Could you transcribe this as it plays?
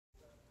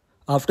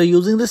After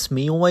using this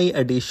MIUI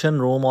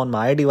Edition ROM on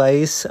my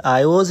device,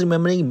 I was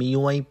remembering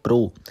MIUI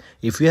Pro.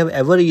 If you have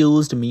ever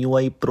used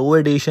MIUI Pro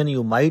Edition,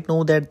 you might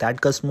know that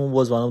customer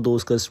was one of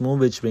those customers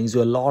which brings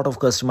you a lot of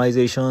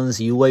customizations,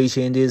 UI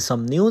changes,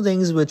 some new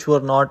things which were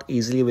not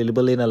easily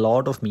available in a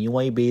lot of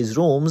MIUI based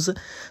ROMs.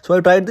 So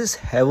I tried this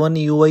Heaven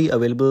UI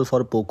available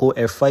for Poco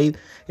F5.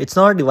 It's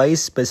not a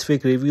device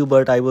specific review,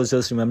 but I was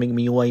just remembering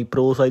MIUI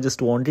Pro. So I just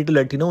wanted to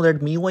let you know that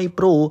MIUI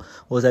Pro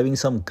was having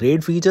some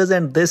great features,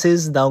 and this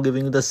is now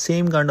giving you the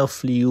same kind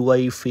of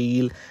UI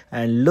feel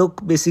and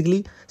look,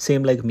 basically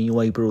same like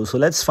MIUI Pro. So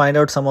let's find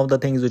out some of the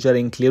things which are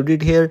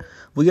included here.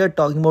 We are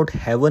talking about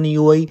Heaven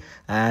UI,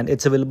 and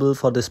it's available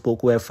for this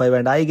Poco F5,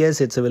 and I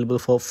guess it's available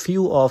for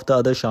few of the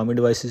other Xiaomi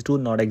devices too,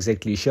 not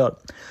exactly sure.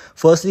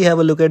 Firstly, have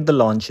a look at the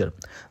launcher.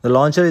 The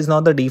launcher is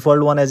not the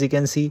default one, as you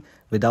can see.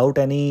 Without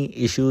any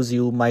issues,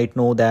 you might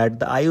know that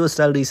the iOS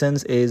style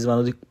recents is one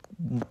of the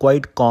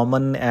quite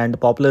common and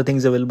popular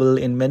things available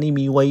in many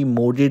MIUI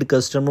modded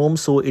custom ROMs.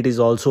 So it is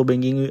also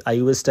bringing you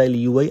iOS style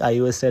UI,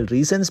 iOS style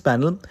recents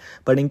panel.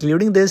 But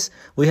including this,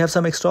 we have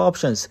some extra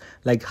options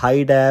like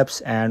hide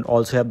apps, and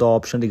also have the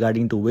option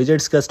regarding to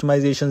widgets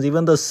customizations,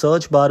 even the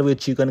search bar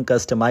which you can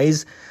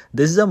customize.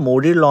 This is a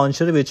modded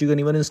launcher which you can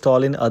even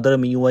install in other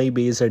MIUI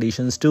based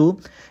editions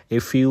too.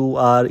 If you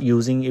are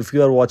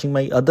watching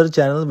my other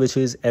channel, which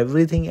is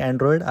Everything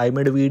Android, I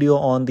made a video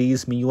on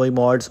these MIUI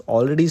mods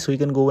already, so you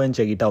can go and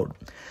check it out,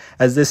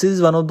 as this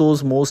is one of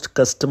those most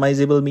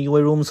customizable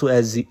MIUI ROMs. So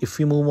if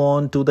you move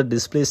on to the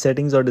display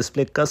settings or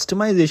display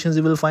customizations,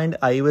 you will find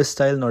iOS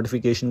style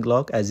notification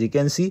clock. As you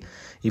can see,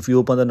 if you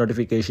open the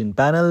notification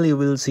panel, you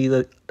will see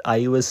the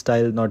iOS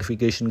style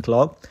notification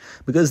clock,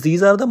 because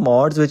these are the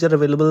mods which are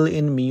available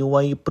in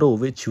MIUI Pro,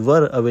 which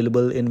were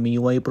available in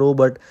MIUI Pro,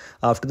 but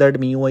after that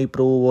MIUI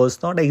Pro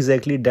was not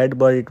exactly dead,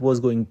 but it was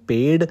going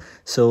paid,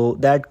 so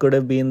that could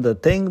have been the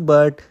thing.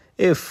 But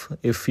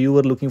if you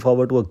were looking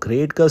forward to a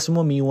great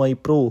customer,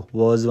 MIUI Pro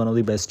was one of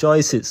the best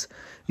choices.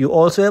 You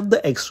also have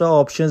the extra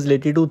options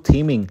related to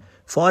theming.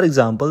 For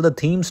example, the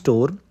theme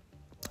store,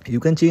 you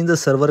can change the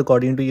server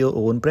according to your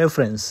own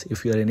preference.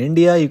 If you are in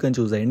India, you can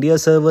choose the India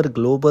server,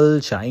 global,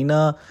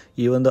 China,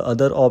 even the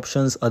other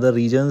options, other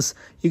regions.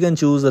 You can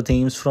choose the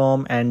themes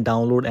from and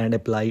download and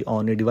apply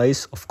on your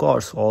device. Of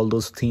course, all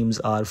those themes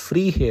are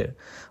free here.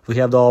 We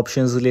have the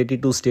options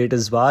related to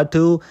status bar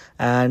too,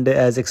 and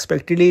as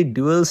expectedly,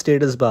 dual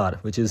status bar,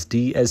 which is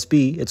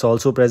DSP, it's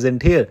also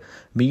present here.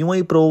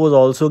 MIUI Pro was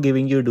also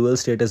giving you dual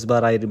status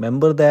bar, I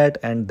remember that,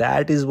 and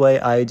that is why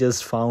I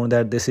just found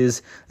that this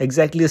is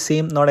exactly the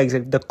same, not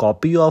exactly the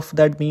copy of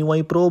that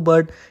MIUI Pro,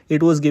 but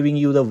it was giving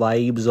you the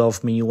vibes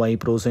of MIUI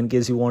Pro. So in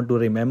case you want to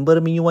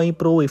remember MIUI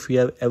Pro, if you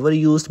have ever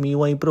used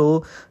MIUI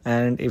Pro,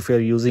 and if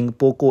you're using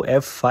Poco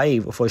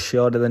F5 for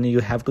sure, then you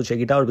have to check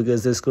it out,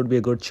 because this could be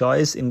a good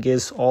choice. In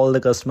case all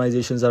the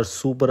customizations are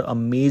super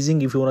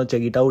amazing, if you want to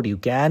check it out, you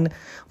can.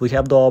 We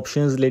have the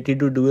options related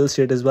to dual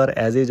status bar,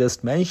 as I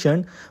just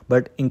mentioned,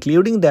 but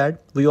including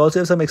that, we also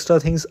have some extra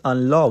things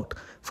unlocked.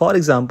 For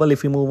example,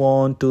 if you move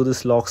on to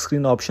this lock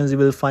screen options, you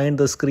will find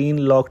the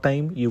screen lock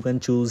time. You can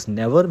choose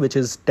never, which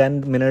is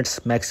 10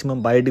 minutes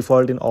maximum by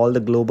default in all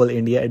the global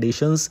India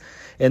editions.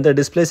 In the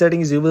display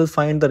settings, you will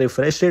find the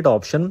refresh rate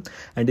option,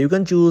 and you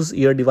can choose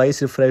your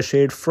device refresh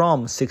rate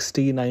from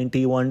 60,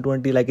 90,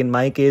 120. Like in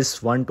my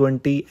case,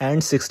 120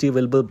 and 60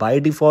 available by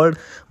default,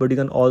 but you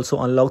can also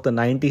unlock the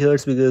 90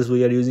 Hz because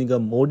we are using a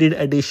modded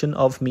edition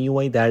of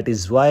MIUI. That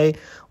is why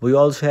we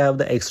also have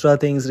the extra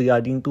things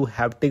regarding to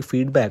haptic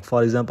feedback.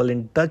 For example,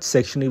 in touch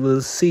section, you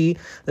will see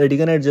that you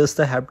can adjust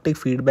the haptic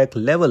feedback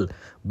level,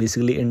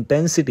 basically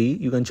intensity.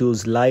 You can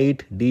choose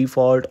light,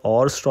 default,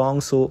 or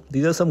strong. So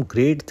these are some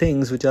great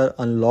things which are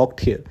unlocked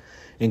here.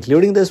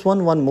 Including this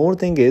one more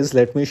thing is,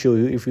 let me show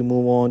you. If you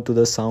move on to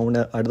the sound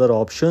and other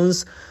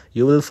options,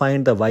 you will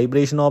find the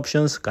vibration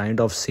options kind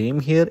of same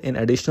here. In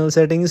additional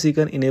settings, you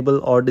can enable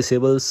or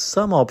disable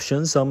some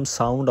options, some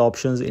sound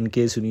options in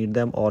case you need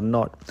them or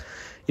not.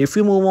 If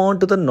you move on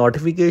to the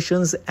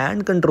notifications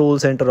and control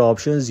center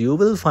options, you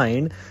will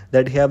find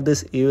that you have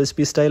this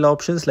AOSP style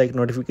options like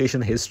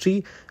notification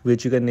history,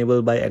 which you can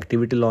enable by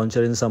activity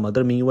launcher in some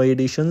other MIUI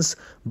editions.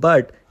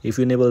 But if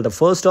you enable the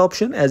first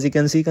option, as you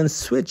can see, you can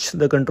switch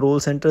the control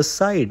center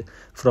side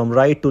from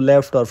right to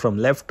left or from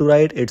left to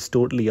right. It's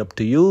totally up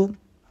to you.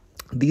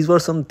 These were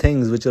some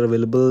things which were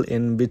available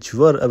in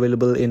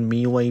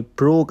MIUI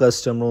Pro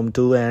custom ROM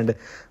too, and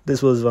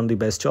this was one of the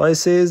best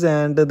choices.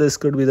 And this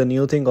could be the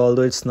new thing,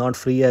 although it's not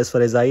free as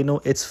far as I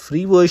know. It's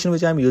free version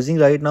which I'm using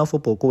right now for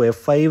Poco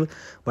F5,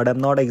 but I'm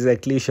not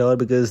exactly sure,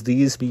 because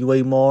these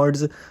MIUI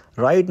mods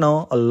right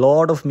now, a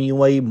lot of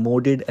MIUI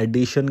modded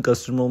edition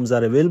custom ROMs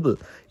are available.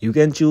 You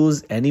can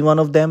choose any one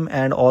of them,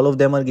 and all of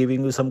them are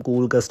giving you some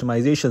cool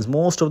customizations.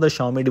 Most of the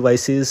Xiaomi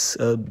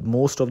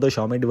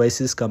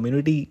devices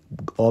community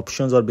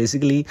options, or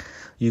basically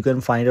you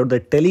can find out the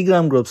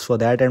Telegram groups for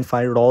that and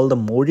find out all the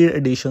modded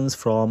editions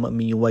from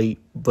MIUI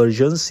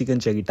versions. You can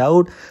check it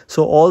out.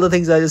 So all the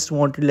things I just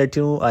wanted to let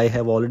you know, I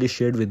have already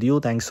shared with you.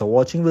 Thanks for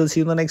watching. We'll see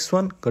you in the next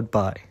one.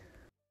 Goodbye.